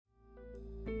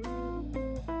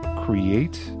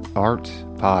Create Art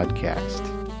Podcast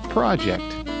Project,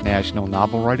 National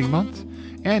Novel Writing Month,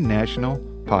 and National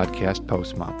Podcast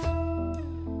Post Month.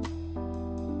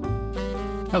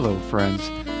 Hello,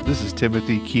 friends. This is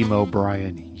Timothy Chemo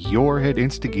Bryan, your head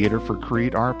instigator for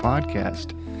Create Art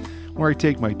Podcast, where I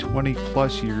take my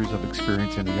 20-plus years of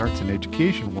experience in the arts and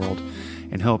education world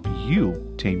and help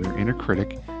you tame your inner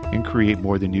critic and create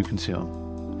more than you consume.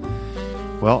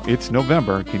 Well, it's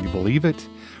November. Can you believe it?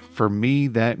 For me,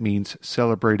 that means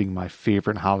celebrating my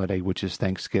favorite holiday, which is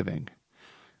Thanksgiving.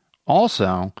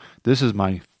 Also, this is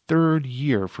my third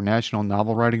year for National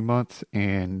Novel Writing Month,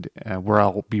 and where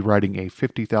I'll be writing a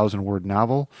 50,000-word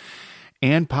novel,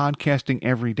 and podcasting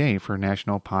every day for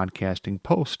National Podcasting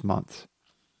Post Month.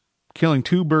 Killing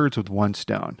two birds with one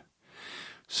stone.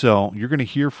 So, you're going to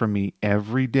hear from me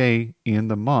every day in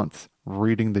the month,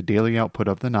 reading the daily output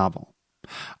of the novel.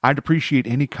 I'd appreciate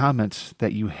any comments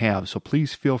that you have, so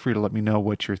please feel free to let me know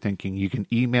what you're thinking. You can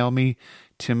email me,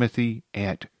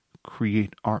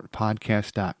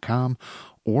 timothy@createartpodcast.com,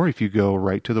 or if you go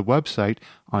right to the website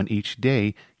on each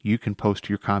day, you can post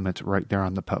your comments right there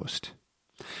on the post.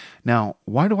 Now,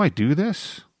 why do I do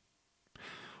this?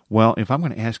 Well, if I'm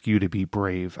going to ask you to be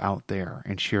brave out there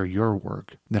and share your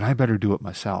work, then I better do it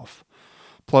myself.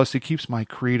 Plus, it keeps my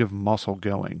creative muscle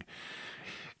going.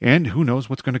 And who knows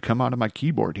what's going to come out of my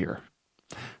keyboard here.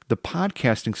 The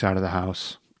podcasting side of the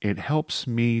house, it helps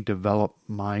me develop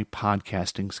my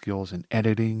podcasting skills in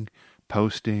editing,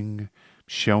 posting,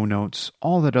 show notes,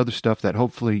 all that other stuff that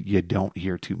hopefully you don't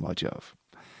hear too much of.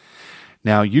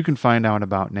 Now, you can find out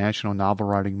about National Novel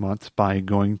Writing Month by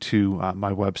going to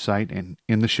my website and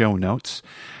in the show notes.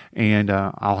 And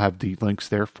I'll have the links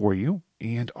there for you.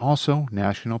 And also,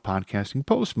 National Podcasting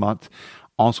Post Month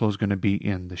also is going to be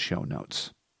in the show notes.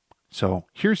 So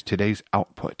here's today's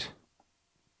output.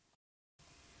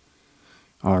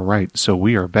 All right, so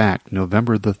we are back,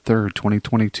 November the 3rd,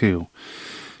 2022.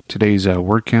 Today's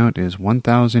word count is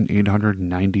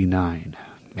 1,899.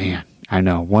 Man, I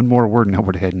know, one more word and I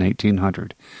would have had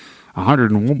 1,900.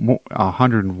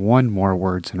 101 more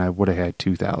words and I would have had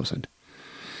 2,000.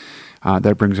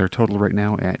 That brings our total right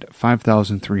now at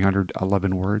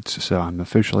 5,311 words, so I'm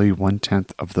officially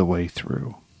 1/10 of the way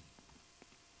through.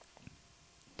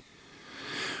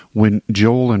 When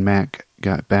Joel and Mac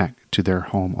got back to their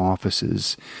home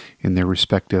offices in their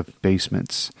respective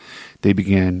basements, they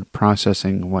began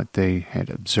processing what they had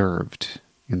observed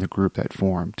in the group that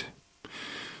formed.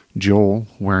 Joel,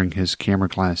 wearing his camera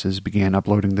glasses, began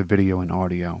uploading the video and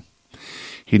audio.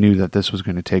 He knew that this was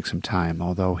going to take some time,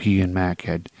 although he and Mac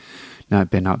had not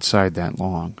been outside that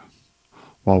long.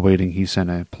 While waiting, he sent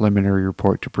a preliminary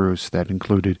report to Bruce that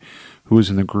included who was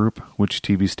in the group, which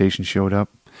TV station showed up,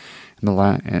 and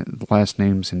the last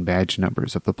names and badge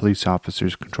numbers of the police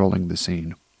officers controlling the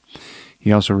scene.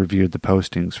 He also reviewed the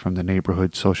postings from the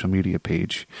neighborhood social media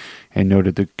page and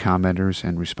noted the commenters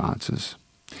and responses.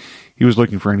 He was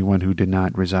looking for anyone who did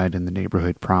not reside in the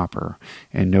neighborhood proper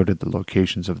and noted the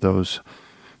locations of those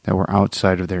that were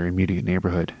outside of their immediate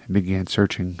neighborhood and began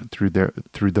searching through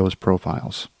those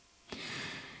profiles.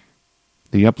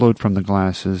 The upload from the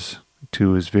glasses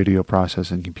to his video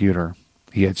processing computer,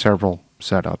 he had several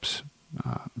setups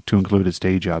to include his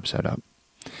day job setup,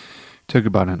 took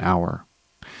about an hour,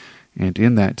 and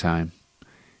in that time,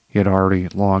 he had already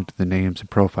logged the names and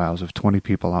profiles of 20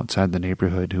 people outside the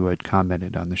neighborhood who had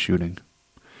commented on the shooting.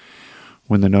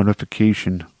 When he got the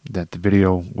notification that the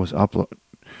video was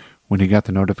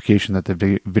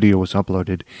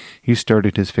uploaded, he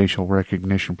started his facial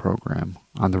recognition program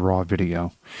on the raw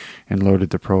video and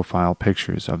loaded the profile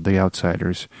pictures of the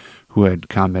outsiders who had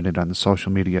commented on the social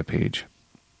media page.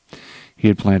 He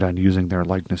had planned on using their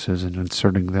likenesses and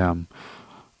inserting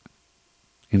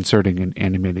an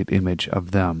animated image of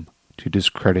them to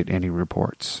discredit any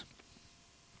reports.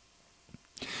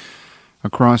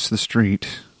 Across the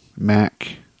street,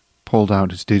 Mac pulled out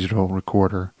his digital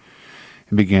recorder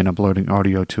and began uploading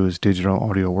audio to his digital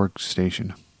audio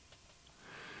workstation.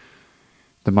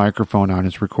 The microphone on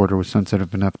his recorder was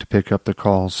sensitive enough to pick up the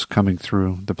calls coming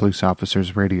through the police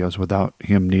officers' radios without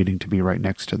him needing to be right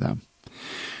next to them.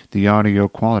 The audio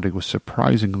quality was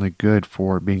surprisingly good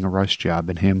for being a rush job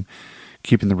and him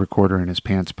keeping the recorder in his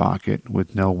pants pocket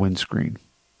with no windscreen.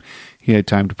 He had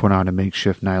time to put on a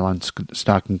makeshift nylon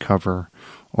stocking cover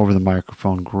over the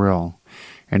microphone grill,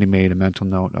 and he made a mental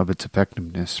note of its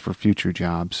effectiveness for future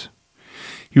jobs.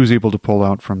 He was able to pull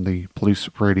out from the police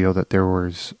radio that there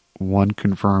was one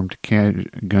confirmed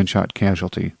gunshot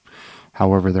casualty.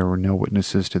 However, there were no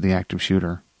witnesses to the active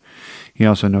shooter. He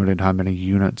also noted how many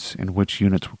units and which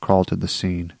units were called to the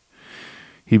scene.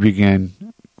 He began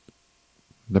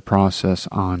the process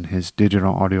on his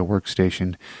digital audio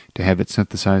workstation to have it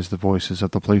synthesize the voices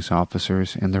of the police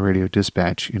officers and the radio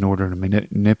dispatch in order to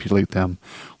manipulate them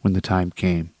when the time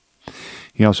came.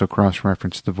 He also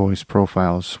cross-referenced the voice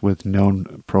profiles with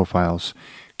known profiles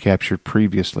captured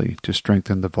previously to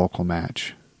strengthen the vocal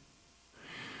match.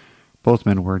 Both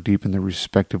men were deep in their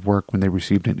respective work when they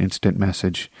received an instant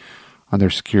message on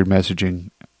their secured messaging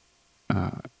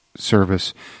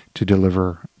service to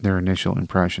deliver their initial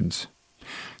impressions.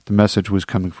 The message was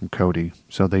coming from Cody,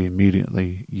 so they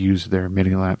immediately used their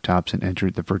mini laptops and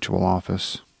entered the virtual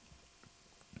office.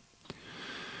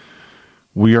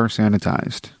 We are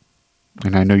sanitized,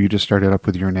 and I know you just started up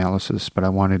with your analysis, but I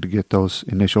wanted to get those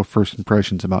initial first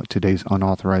impressions about today's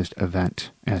unauthorized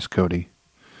event, asked Cody.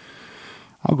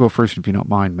 I'll go first if you don't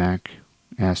mind, Mac,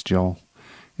 asked Joel.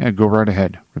 Yeah, go right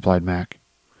ahead, replied Mac.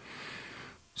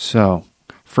 So,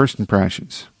 first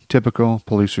impressions. Typical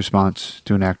police response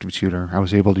to an active shooter. I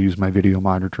was able to use my video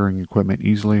monitoring equipment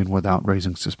easily and without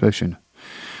raising suspicion.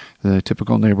 The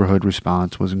typical neighborhood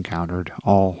response was encountered.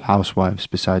 All housewives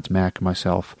besides Mac and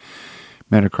myself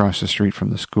met across the street from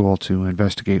the school to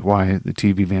investigate why the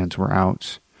TV vans were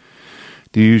out.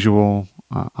 The usual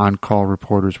on-call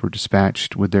reporters were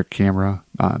dispatched with their camera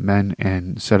men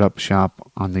and set up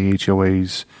shop on the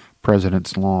HOA's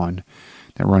president's lawn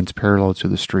that runs parallel to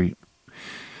the street.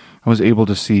 I was able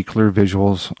to see clear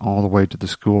visuals all the way to the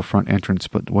school front entrance,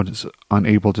 but was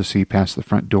unable to see past the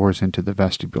front doors into the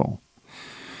vestibule.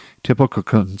 Typical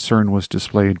concern was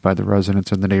displayed by the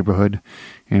residents in the neighborhood,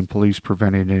 and police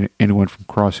prevented anyone from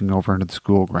crossing over into the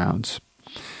school grounds.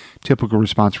 Typical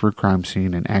response for a crime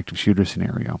scene and active shooter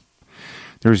scenario.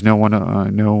 There is no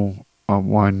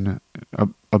one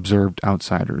observed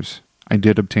outsiders. I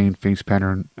did obtain face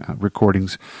pattern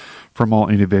recordings from all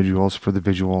individuals for the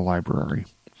visual library.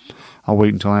 I'll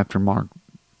wait until after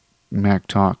Mac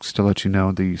talks to let you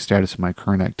know the status of my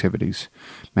current activities.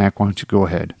 Mac, why don't you go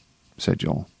ahead, said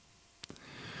Joel.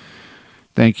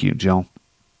 Thank you, Joel.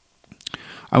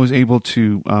 I was able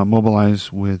to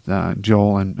mobilize with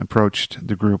Joel and approached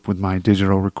the group with my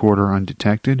digital recorder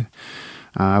undetected.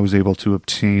 I was able to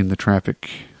obtain the traffic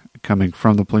coming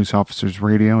from the police officer's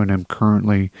radio, and I'm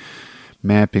currently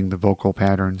mapping the vocal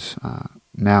patterns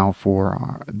now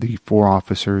for the 4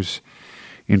 officers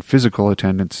in physical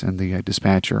attendance and the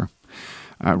dispatcher.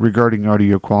 Regarding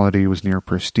audio quality, it was near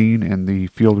pristine, and the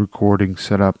field recording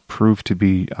setup proved to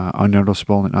be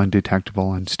unnoticeable and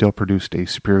undetectable and still produced a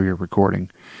superior recording.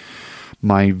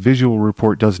 My visual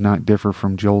report does not differ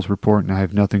from Joel's report, and I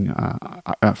have nothing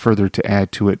further to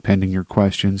add to it pending your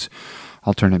questions.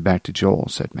 I'll turn it back to Joel,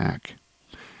 said Mac.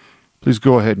 Please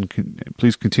go ahead and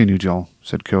please continue, Joel,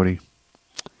 said Cody.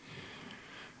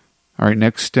 All right,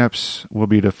 next steps will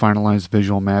be to finalize the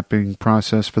visual mapping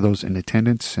process for those in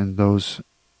attendance and those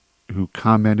who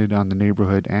commented on the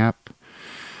neighborhood app.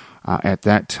 At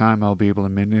that time, I'll be able to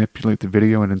manipulate the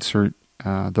video and insert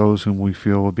those whom we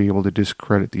feel will be able to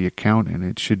discredit the account, and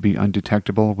it should be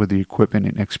undetectable with the equipment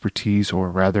and expertise, or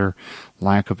rather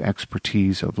lack of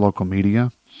expertise, of local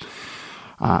media.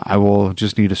 I will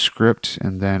just need a script,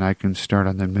 and then I can start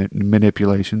on the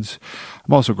manipulations.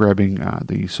 I'm also grabbing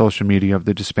the social media of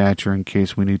the dispatcher in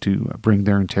case we need to bring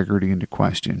their integrity into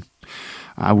question.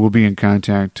 I will be in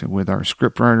contact with our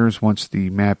script writers once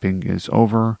the mapping is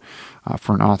over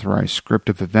for an authorized script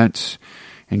of events,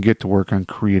 and get to work on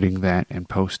creating that and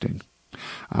posting.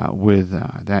 With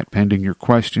that pending your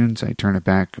questions, I turn it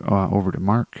back over to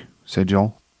Mark, said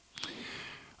Joel.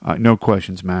 No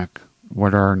questions, Mac.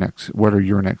 What are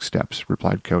your next steps?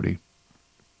 Replied Cody.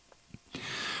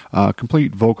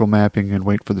 Complete vocal mapping and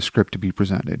wait for the script to be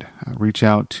presented. Reach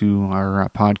out to our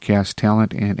podcast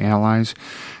talent and allies.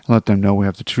 Let them know we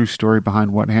have the true story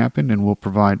behind what happened, and we'll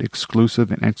provide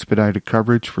exclusive and expedited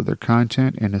coverage for their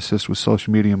content and assist with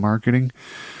social media marketing,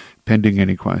 pending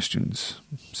any questions,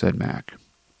 said Mac.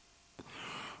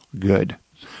 Good.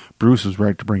 Bruce was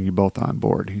right to bring you both on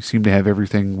board. He seemed to have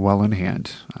everything well in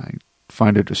hand. I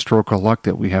find it a stroke of luck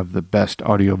that we have the best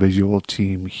audiovisual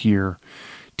team here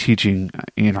teaching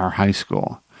in our high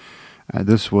school.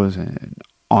 This was an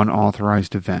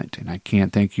unauthorized event, and I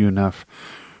can't thank you enough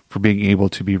for being able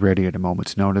to be ready at a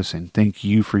moment's notice, and thank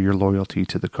you for your loyalty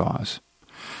to the cause.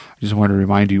 I just want to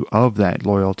remind you of that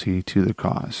loyalty to the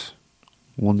cause.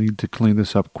 We'll need to clean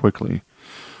this up quickly.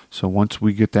 So once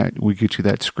we get you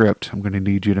that script, I'm going to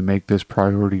need you to make this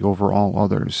priority over all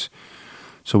others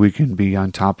so we can be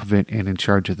on top of it and in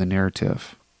charge of the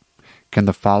narrative. Can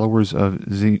the followers of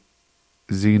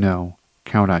Zeno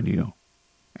count on you?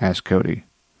 Asked Cody.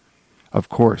 Of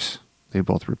course, they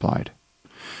both replied.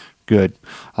 Good.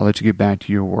 I'll let you get back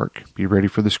to your work. Be ready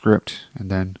for the script,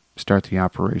 and then start the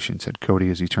operation, said Cody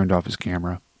as he turned off his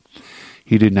camera.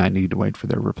 He did not need to wait for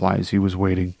their replies. He was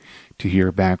waiting to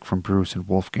hear back from Bruce and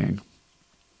Wolfgang.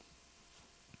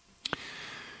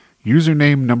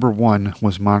 Username number 1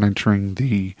 was monitoring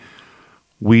the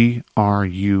We Are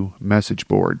You message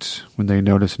boards when they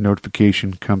noticed a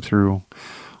notification come through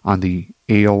on the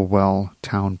Aylwell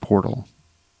town portal.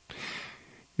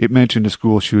 It mentioned a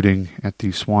school shooting at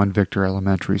the Swan Victor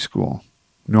Elementary School.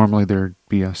 Normally there'd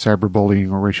be a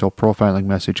cyberbullying or racial profiling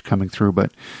message coming through,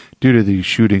 but due to the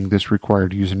shooting, this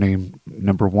required username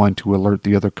number 1 to alert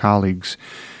the other colleagues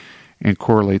and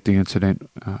correlate the incident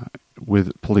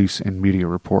with police and media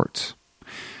reports.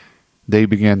 They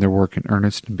began their work in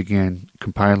earnest and began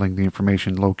compiling the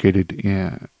information located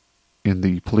in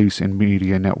the police and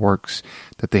media networks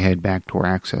that they had backdoor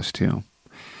access to.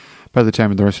 By the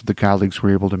time the rest of the colleagues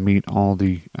were able to meet, all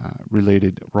the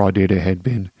related raw data had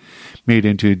been made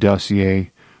into a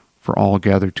dossier for all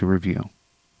gathered to review.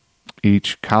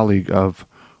 Each colleague of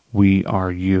We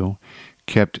Are You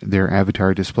kept their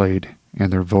avatar displayed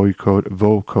and their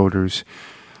vocoders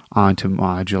on to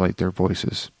modulate their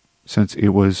voices. Since it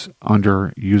was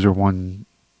under username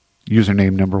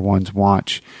number 1's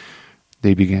watch,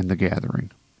 they began the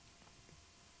gathering.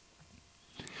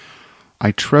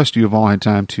 I trust you have all had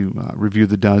time to review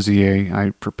the dossier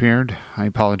I prepared. I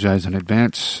apologize in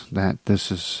advance that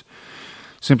this is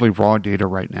simply raw data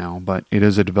right now, but it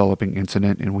is a developing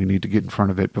incident and we need to get in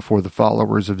front of it before the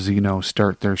followers of Xeno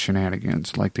start their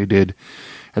shenanigans like they did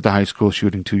at the high school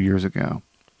shooting 2 years ago.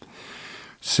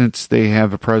 Since they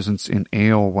have a presence in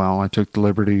Aylwell, I took the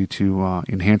liberty to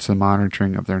enhance the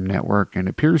monitoring of their network, and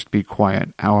it appears to be quiet.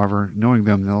 However, knowing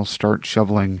them, they'll start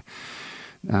shoveling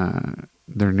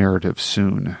their narrative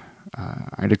soon.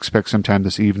 I'd expect sometime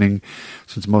this evening,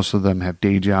 since most of them have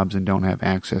day jobs and don't have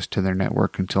access to their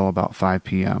network until about 5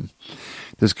 p.m.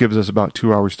 This gives us about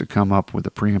 2 hours to come up with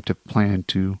a preemptive plan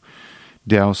to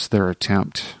douse their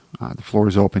attempt. The floor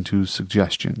is open to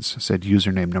suggestions, said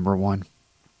username number 1.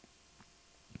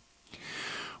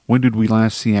 When did we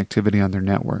last see activity on their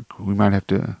network? We might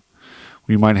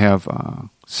have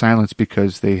silence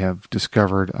because they have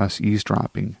discovered us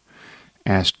eavesdropping,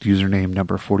 asked username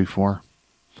number 44.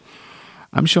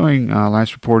 I'm showing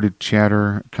last reported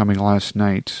chatter coming last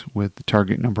night with the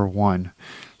target number 1.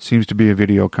 Seems to be a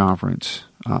video conference.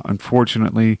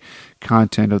 Unfortunately,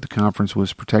 content of the conference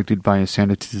was protected by a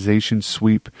sanitization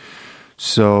sweep,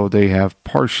 so they have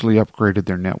partially upgraded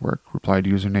their network, replied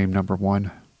username number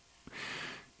 1.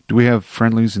 Do we have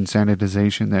friendlies in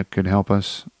sanitization that could help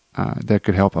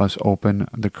us open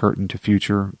the curtain to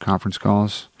future conference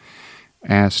calls?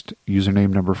 Asked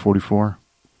username number 44.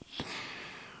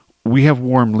 We have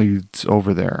warm leads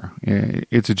over there.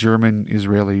 It's a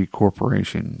German-Israeli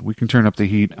corporation. We can turn up the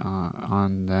heat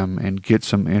on them and get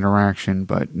some interaction,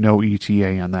 but no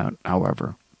ETA on that,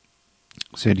 however,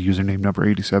 said username number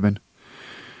 87.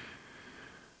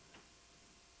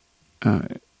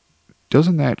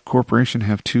 Doesn't that corporation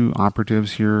have 2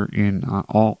 operatives here in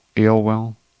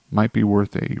Aylwell? Might be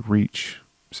worth a reach,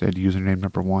 said username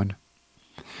number 1.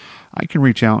 I can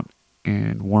reach out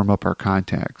and warm up our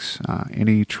contacts.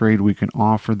 Any trade we can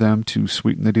offer them to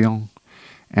sweeten the deal?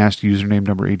 Asked username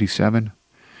number 87.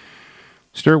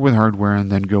 Start with hardware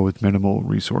and then go with minimal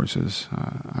resources.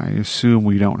 I assume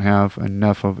we don't have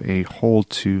enough of a hold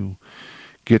to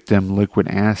get them liquid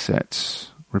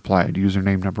assets, replied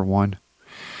username number 1.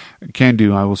 Can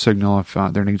do. I will signal if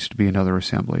there needs to be another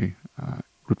assembly,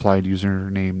 replied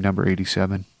username number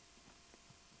 87.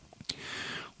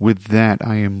 With that,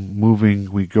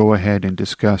 we go ahead and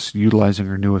discuss utilizing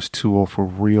our newest tool for a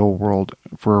real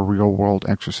world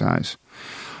exercise.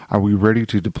 Are we ready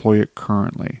to deploy it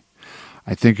currently?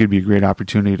 I think it'd be a great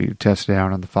opportunity to test it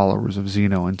out on the followers of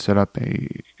Xeno and set up a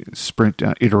sprint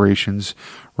iterations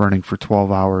running for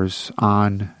 12 hours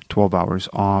on, 12 hours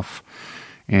off,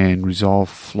 and resolve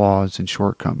flaws and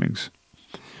shortcomings.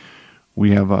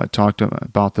 We have talked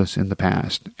about this in the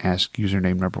past, asked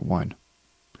username number 1.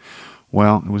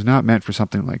 Well, it was not meant for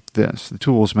something like this. The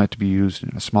tool was meant to be used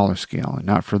in a smaller scale and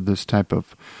not for the type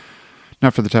of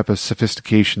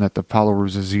sophistication that the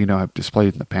followers of Xeno have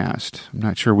displayed in the past. I'm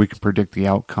not sure we can predict the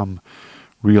outcome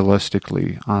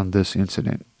realistically on this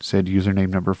incident, said username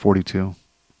number 42.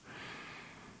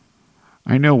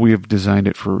 I know we have designed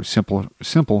it for simple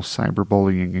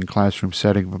cyberbullying in classroom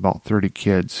setting of about 30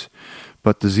 kids,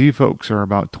 but the Z folks are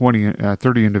about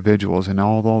 30 individuals, and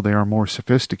although they are more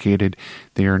sophisticated,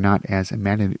 they are not as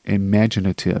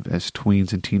imaginative as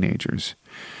tweens and teenagers.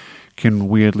 Can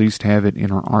we at least have it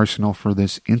in our arsenal for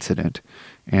this incident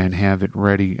and have it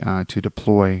ready to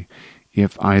deploy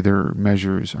if either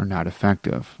measures are not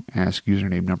effective? Asked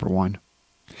username number 1.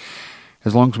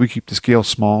 As long as we keep the scale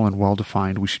small and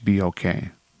well-defined, we should be okay.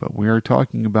 But we are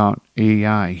talking about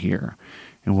AI here,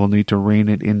 and we'll need to rein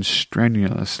it in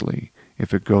strenuously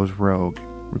if it goes rogue,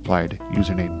 replied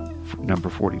username number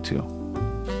 42.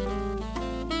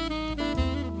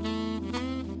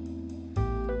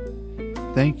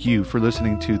 Thank you for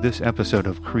listening to this episode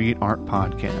of Create Art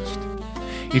Podcast.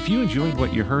 If you enjoyed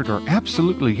what you heard or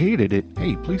absolutely hated it,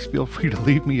 hey, please feel free to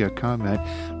leave me a comment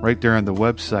right there on the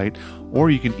website, or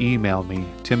you can email me,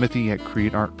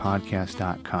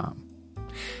 timothy@createartpodcast.com.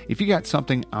 If you got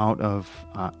something out of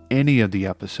any of the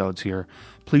episodes here,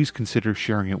 please consider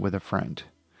sharing it with a friend.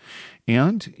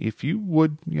 And if you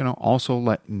would, also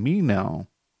let me know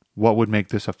what would make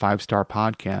this a 5-star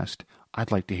podcast,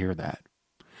 I'd like to hear that.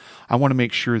 I want to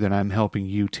make sure that I'm helping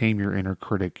you tame your inner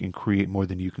critic and create more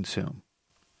than you consume.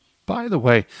 By the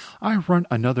way, I run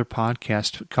another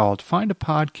podcast called Find a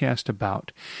Podcast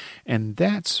About, and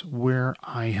that's where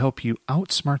I help you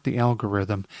outsmart the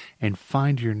algorithm and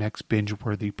find your next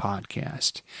binge-worthy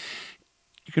podcast.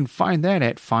 You can find that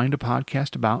at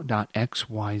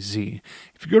findapodcastabout.xyz.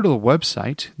 If you go to the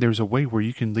website, there's a way where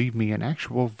you can leave me an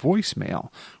actual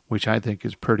voicemail, which I think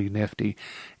is pretty nifty.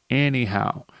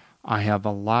 Anyhow, I have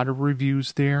a lot of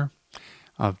reviews there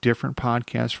of different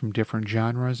podcasts from different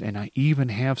genres, and I even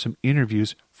have some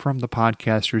interviews from the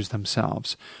podcasters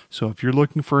themselves. So if you're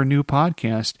looking for a new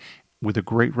podcast with a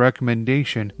great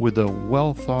recommendation, with a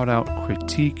well-thought-out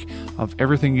critique of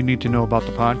everything you need to know about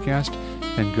the podcast,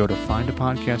 then go to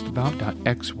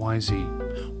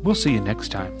findapodcastabout.xyz. We'll see you next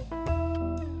time.